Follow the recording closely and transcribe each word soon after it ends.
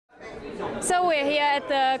So we're here at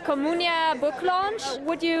the Communia book launch.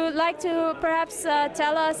 Would you like to perhaps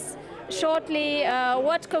tell us shortly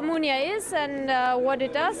what Communia is and what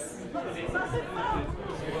it does?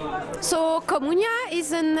 So Communia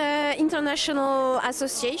is an international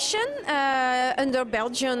association under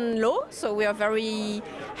Belgian law. So we are very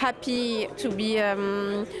happy to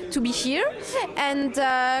be here. And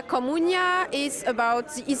Communia is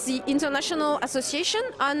the international association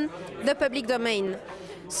on the public domain.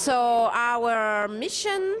 So our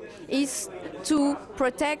mission is to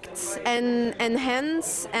protect and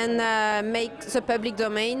enhance and make the public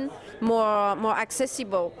domain more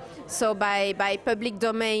accessible. So by public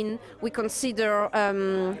domain, we consider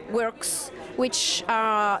works which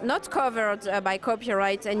are not covered by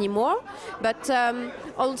copyright anymore, but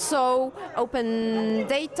also open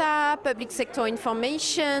data, public sector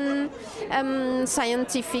information,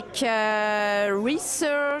 scientific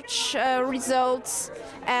research results,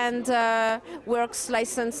 and works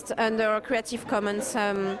licensed under Creative Commons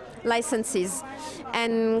licenses.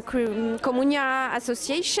 And Communia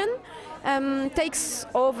Association takes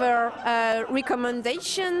over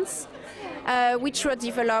recommendations which were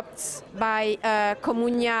developed by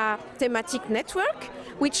Communia Thematic Network,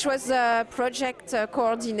 which was a project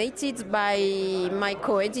coordinated by my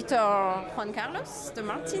co-editor Juan Carlos de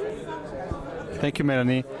Martin. Thank you,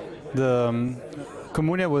 Melanie. The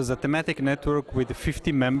Communia was a thematic network with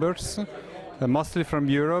 50 members, mostly from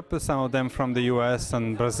Europe, some of them from the US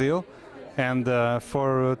and Brazil. And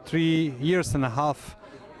for 3 years and a half,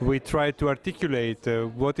 we tried to articulate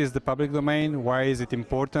what is the public domain, why is it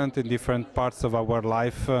important in different parts of our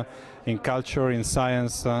life, in culture, in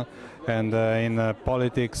science, and in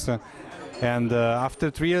politics. And after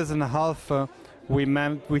 3 years and a half,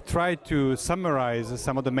 we tried to summarize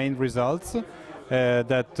some of the main results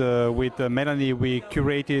that with Melanie we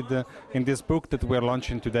curated in this book that we are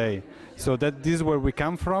launching today. So this is where we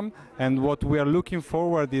come from, and what we are looking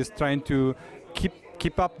forward is trying to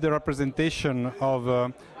keep up the representation of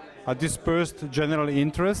a dispersed general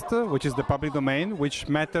interest, which is the public domain, which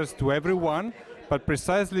matters to everyone, but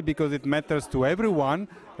precisely because it matters to everyone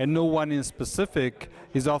and no one in specific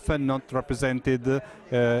is often not represented,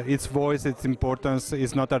 its voice, its importance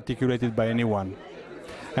is not articulated by anyone.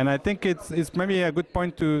 And I think it's maybe a good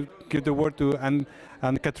point to give the word to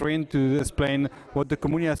Anne-Catherine to explain what the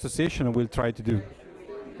Communia Association will try to do.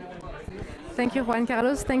 Thank you, Juan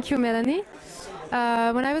Carlos. Thank you, Melanie.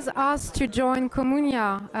 When I was asked to join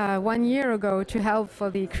Communia 1 year ago to help for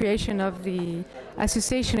the creation of the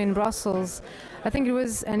association in Brussels, I think it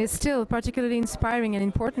was, and it's still particularly inspiring and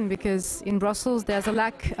important, because in Brussels there's a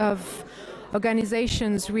lack of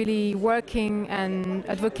organizations really working and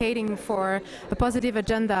advocating for a positive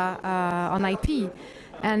agenda on IP.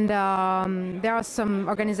 And there are some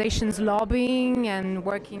organizations lobbying and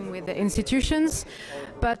working with the institutions,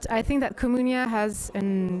 but I think that Communia has a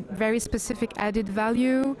very specific added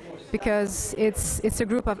value, because it's a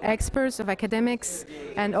group of experts, of academics,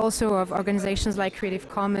 and also of organizations like Creative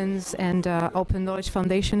Commons and Open Knowledge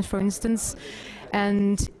Foundation, for instance.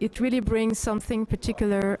 And it really brings something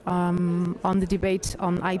particular on the debate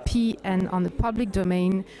on IP and on the public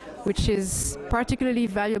domain, which is particularly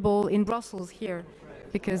valuable in Brussels here,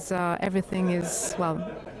 because everything is, well,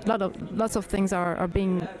 lots of things are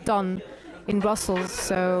being done in Brussels.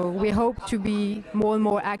 So we hope to be more and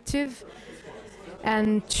more active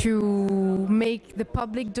and to make the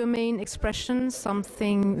public domain expression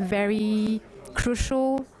something very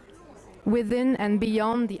crucial within and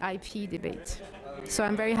beyond the IP debate. So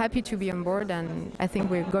I'm very happy to be on board, and I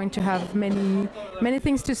think we're going to have many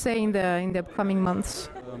things to say in the coming months.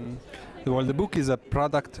 Well, the book is a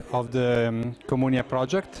product of the Communia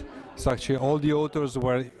project. So actually all the authors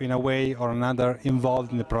were in a way or another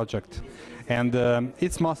involved in the project. And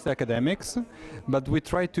it's mostly academics, but we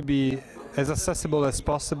try to be as accessible as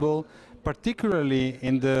possible, particularly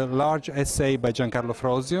in the large essay by Giancarlo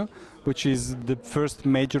Frosio, which is the first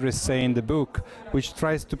major essay in the book, which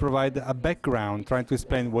tries to provide a background, trying to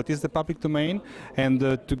explain what is the public domain, and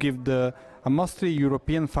to give a mostly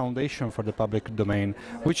European foundation for the public domain,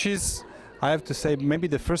 which is, I have to say, maybe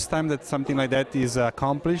the first time that something like that is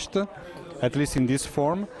accomplished, at least in this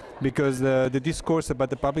form, because the discourse about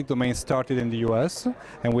the public domain started in the US,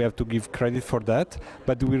 and we have to give credit for that,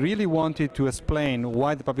 but we really wanted to explain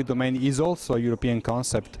why the public domain is also a European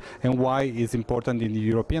concept and why it's important in the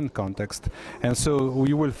European context. And so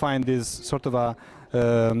you will find this sort of a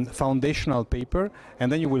foundational paper,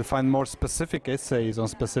 and then you will find more specific essays on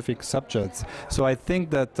specific subjects. So I think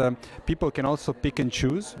that people can also pick and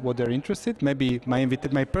choose what they're interested. Maybe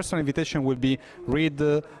my personal invitation will be read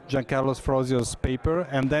Giancarlo Sfrosio's paper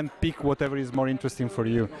and then pick whatever is more interesting for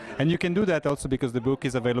you. And you can do that also because the book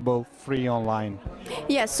is available free online.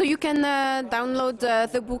 Yes, so you can download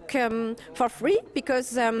the book for free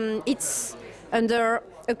because it's under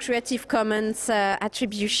a Creative Commons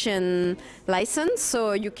attribution license,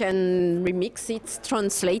 so you can remix it,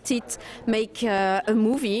 translate it, make a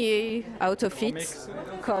movie out of it,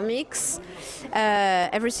 comics,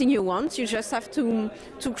 everything you want. You just have to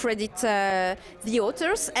credit the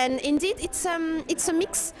authors, and indeed it's a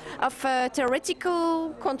mix of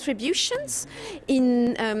theoretical contributions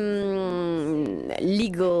in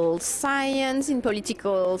legal science, in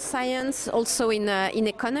political science, also in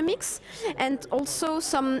economics, and also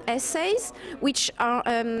some essays which are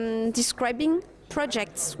describing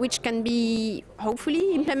projects which can be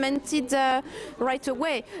hopefully implemented right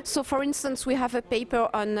away. So, for instance, we have a paper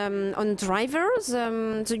on drivers,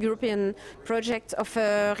 the European project of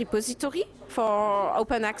a repository for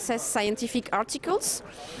open access scientific articles.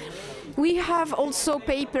 We have also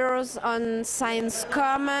papers on science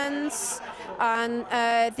commons, on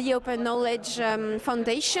the Open Knowledge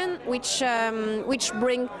Foundation, which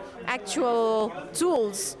bring actual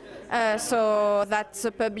tools so that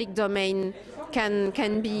the public domain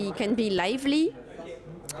can be lively.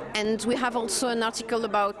 And we have also an article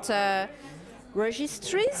about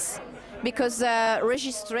registries, because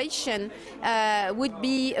registration would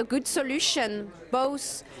be a good solution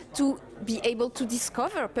both to be able to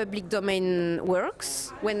discover public domain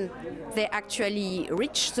works when they actually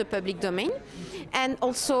reach the public domain, and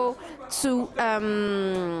also to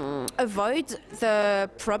avoid the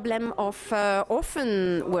problem of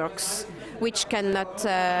orphan works which cannot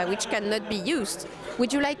be used.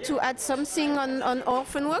 Would you like to add something on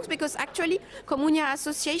orphan works? Because actually Communia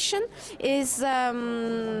Association is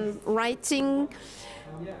writing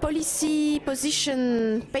policy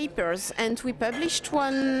position papers, and we published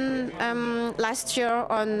one last year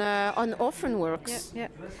on orphan works.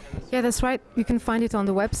 Yeah, that's right. You can find it on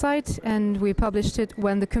the website, and we published it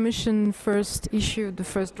when the Commission first issued the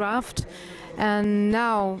first draft. And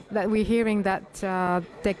now that we're hearing that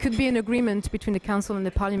there could be an agreement between the Council and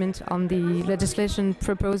the Parliament on the legislation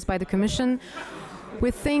proposed by the Commission,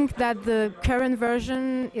 we think that the current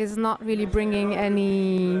version is not really bringing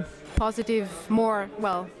any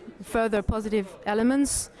further positive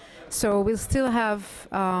elements. So we'll still have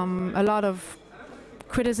a lot of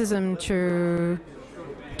criticism to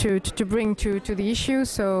bring to the issue.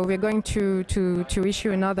 So we're going to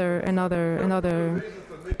issue another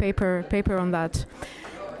paper on that.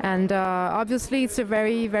 And obviously it's a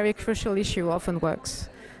very, very crucial issue, orphan works.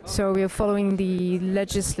 So we are following the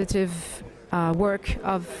legislative work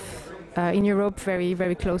of in Europe very,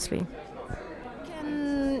 very closely.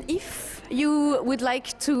 If you would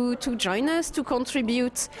like to join us to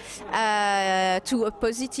contribute to a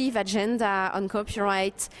positive agenda on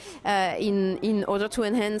copyright in order to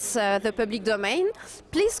enhance the public domain,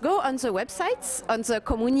 please go on the website, on the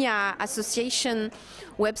Communia Association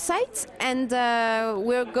website, and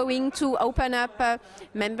we're going to open up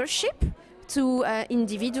membership to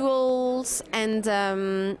individuals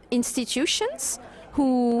and institutions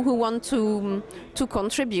who want to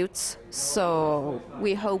contribute. So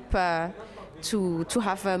we hope to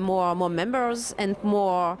have more members and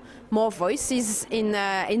more voices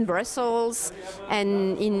in Brussels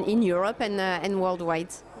and in Europe and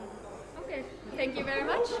worldwide. Okay, thank you very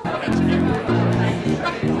much. Thank you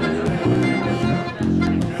very much.